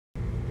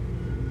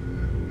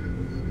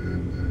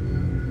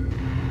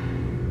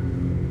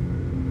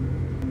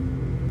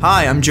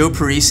Hi, I'm Joe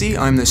Parisi.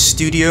 I'm the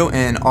studio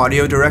and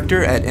audio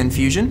director at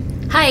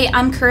Infusion. Hi,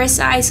 I'm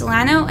Carissa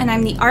Isolano, and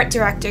I'm the art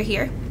director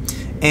here.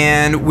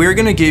 And we're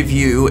going to give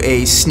you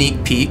a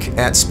sneak peek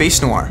at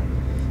Space Noir.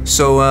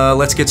 So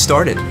let's get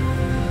started.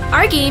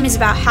 Our game is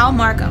about Hal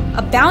Markham,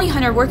 a bounty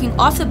hunter working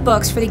off the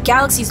books for the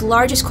galaxy's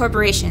largest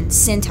corporation,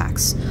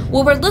 Syntax.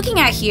 What we're looking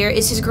at here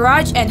is his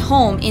garage and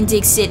home in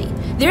Dig City.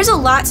 There's a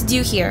lot to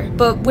do here,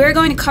 but we're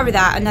going to cover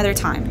that another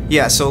time.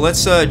 Yeah, so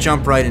let's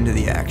jump right into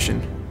the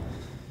action.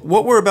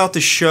 What we're about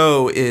to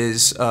show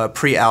is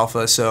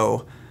pre-alpha,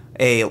 so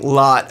a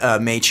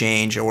lot may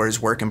change or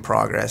is work in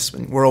progress.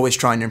 We're always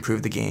trying to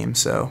improve the game,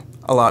 so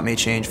a lot may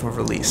change for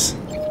release.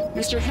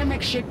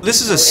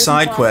 This is a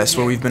side quest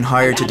where we've been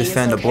hired to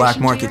defend a black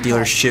market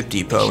dealer's ship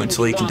depot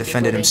until he can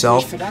defend it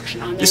himself.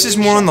 This is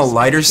more on the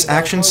lighter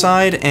action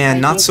side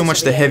and not so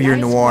much the heavier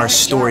noir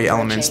story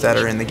elements that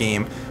are in the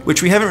game,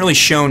 which we haven't really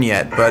shown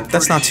yet, but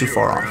that's not too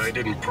far off.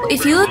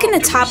 If you look in the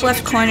top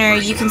left corner,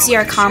 you can see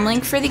our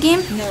comlink for the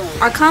game.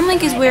 Our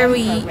comlink is where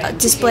we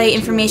display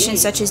information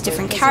such as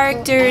different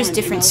characters,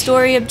 different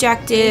story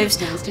objectives,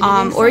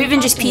 or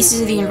even just pieces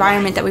of the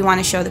environment that we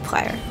want to show the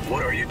player.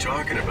 What are you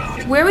talking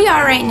about? Where we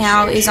are right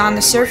now is on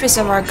the surface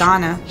of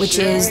Argana, which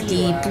is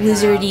the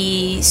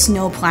blizzardy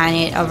snow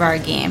planet of our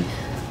game.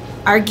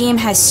 Our game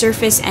has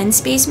surface and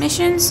space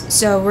missions,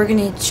 so we're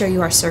going to show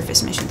you our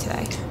surface mission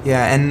today.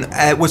 Yeah,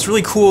 and what's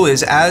really cool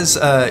is as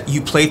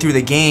you play through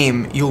the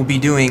game, you'll be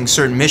doing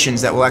certain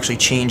missions that will actually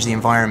change the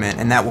environment,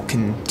 and that will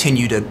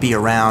continue to be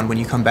around when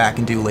you come back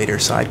and do later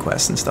side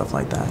quests and stuff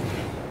like that.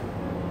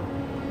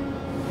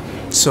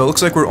 So it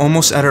looks like we're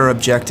almost at our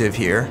objective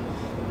here.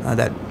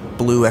 That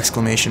blue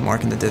exclamation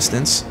mark in the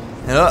distance.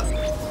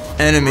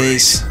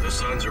 Enemies.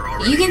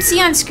 You can see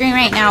on screen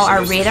right now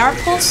our radar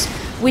pulse,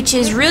 which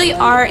is really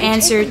our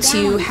answer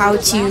to how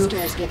to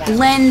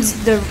blend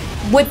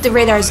what the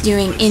radar is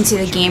doing into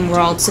the game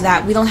world so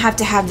that we don't have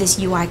to have this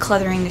UI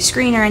cluttering the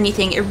screen or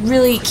anything. It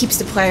really keeps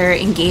the player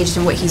engaged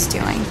in what he's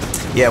doing.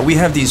 Yeah, we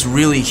have these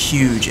really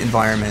huge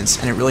environments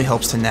and it really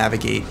helps to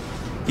navigate.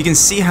 You can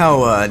see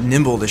how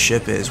nimble the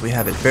ship is. We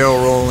have it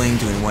barrel rolling,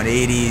 doing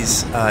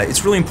 180s.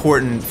 It's really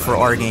important for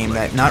our game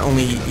that not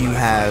only you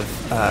have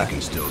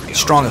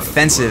strong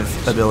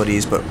offensive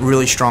abilities, but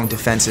really strong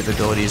defensive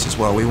abilities as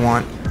well. We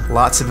want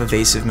lots of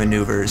evasive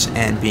maneuvers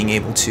and being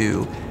able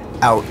to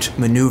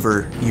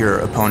outmaneuver your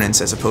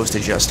opponents as opposed to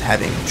just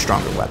having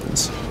stronger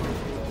weapons.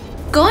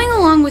 Going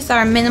along with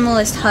our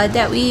minimalist HUD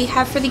that we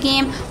have for the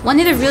game, one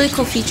of the really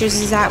cool features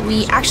is that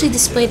we actually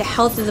display the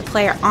health of the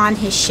player on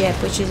his ship,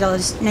 which is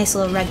those nice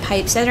little red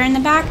pipes that are in the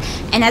back.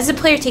 And as the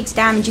player takes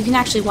damage, you can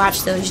actually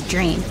watch those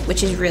drain,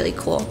 which is really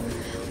cool.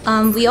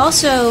 We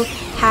also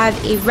have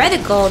a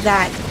reticle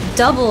that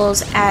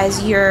doubles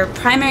as your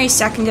primary,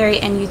 secondary,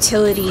 and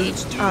utility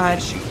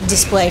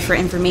display for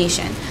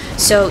information.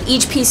 So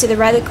each piece of the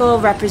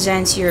reticle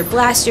represents your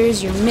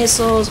blasters, your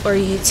missiles, or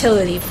your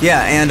utility.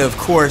 Yeah, and of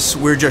course,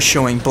 we're just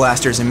showing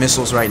blasters and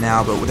missiles right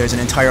now, but there's an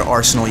entire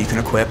arsenal you can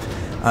equip.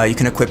 You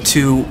can equip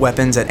 2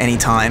 weapons at any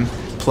time,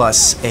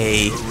 plus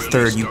a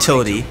third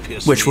utility,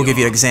 which we'll give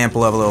you an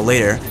example of a little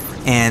later,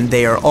 and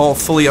they are all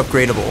fully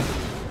upgradable.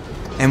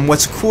 And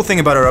what's a cool thing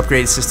about our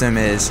upgrade system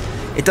is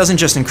it doesn't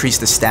just increase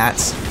the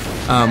stats.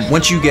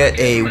 Once you get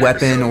a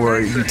weapon or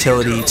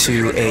utility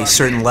to a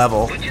certain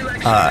level,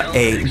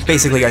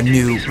 basically a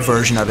new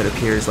version of it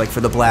appears. Like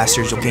for the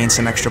blasters, you'll gain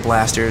some extra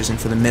blasters, and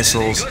for the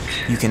missiles,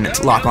 you can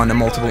lock onto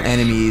multiple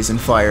enemies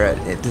and fire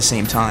at the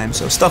same time.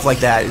 So stuff like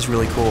that is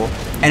really cool.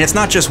 And it's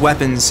not just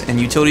weapons and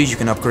utilities. You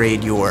can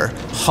upgrade your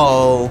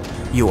hull,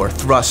 your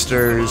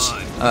thrusters,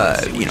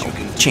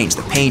 change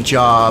the paint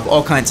job,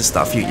 all kinds of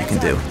stuff you can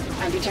do.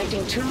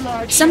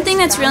 Something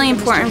that's really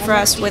important for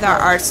us with our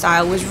art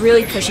style was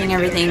really pushing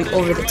everything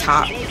over the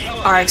top.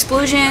 Our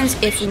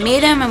explosions, if we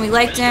made them and we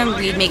liked them,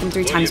 we'd make them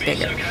 3 times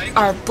bigger.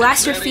 Our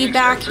blaster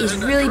feedback is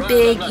really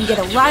big. You get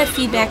a lot of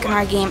feedback in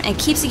our game, and it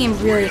keeps the game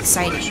really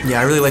exciting. Yeah,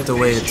 I really like the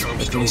way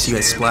you see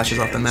it splashes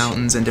off the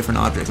mountains and different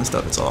objects and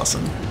stuff. It's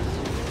awesome.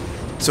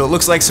 So it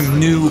looks like some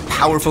new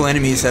powerful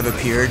enemies have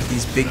appeared,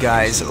 these big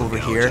guys over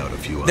here.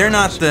 They're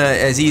not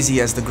as easy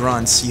as the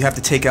grunts. You have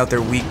to take out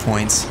their weak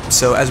points.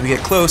 So as we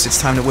get close, it's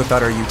time to whip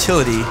out our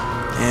utility,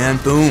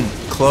 and boom,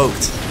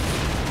 cloaked.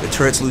 The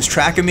turrets lose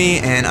track of me,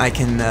 and I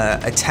can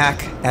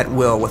attack at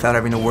will without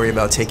having to worry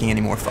about taking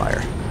any more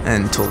fire.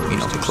 Until,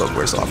 the cloak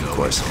wears off, of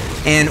course.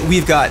 And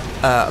we've got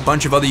a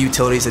bunch of other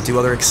utilities that do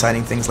other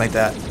exciting things like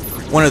that.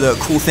 One of the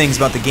cool things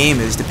about the game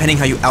is depending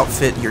how you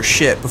outfit your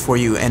ship before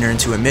you enter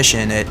into a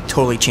mission, it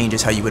totally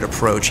changes how you would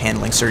approach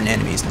handling certain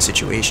enemies and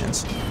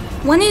situations.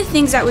 One of the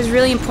things that was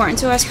really important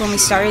to us when we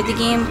started the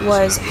game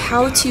was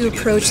how to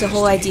approach the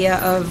whole idea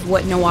of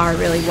what Noir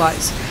really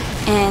was.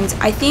 And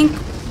I think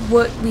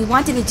what we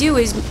wanted to do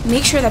is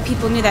make sure that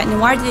people knew that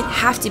Noir didn't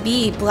have to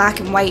be black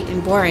and white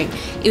and boring.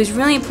 It was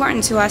really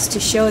important to us to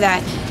show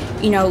that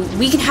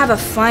we can have a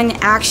fun,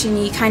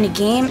 action-y kind of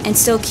game and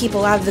still keep a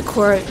lot of the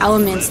core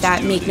elements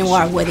that make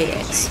Noir what it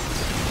is.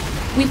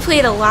 We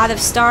played a lot of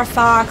Star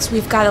Fox.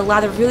 We've got a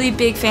lot of really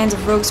big fans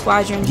of Rogue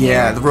Squadron here.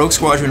 Yeah, the Rogue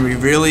Squadron, we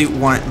really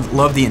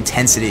love the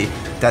intensity,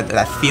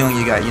 that feeling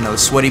you got, you know,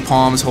 sweaty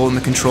palms holding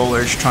the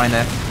controllers, trying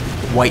to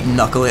white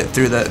knuckle it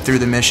through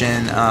the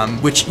mission,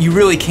 which you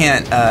really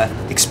can't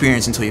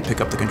experience until you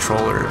pick up the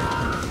controller.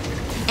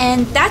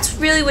 And that's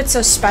really what's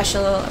so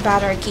special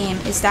about our game,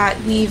 is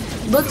that we've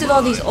looked at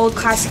all these old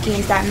classic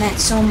games that meant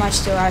so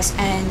much to us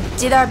and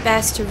did our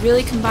best to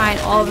really combine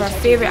all of our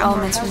favorite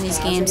elements from these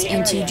games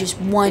into just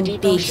one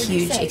big,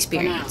 huge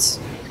experience.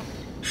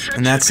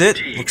 And that's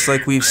it. Looks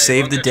like we've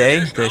saved the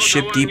day. The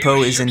ship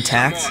depot is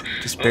intact,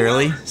 just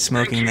barely,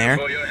 smoking there.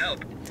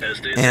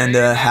 And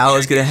Hal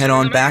is going to head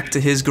on back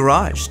to his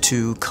garage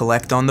to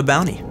collect on the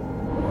bounty.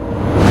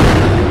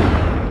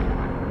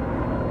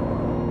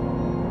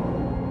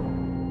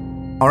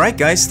 Alright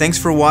guys, thanks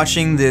for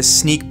watching this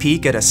sneak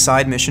peek at a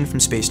side mission from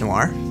Space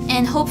Noir.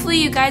 And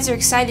hopefully you guys are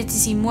excited to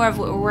see more of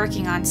what we're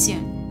working on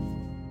soon.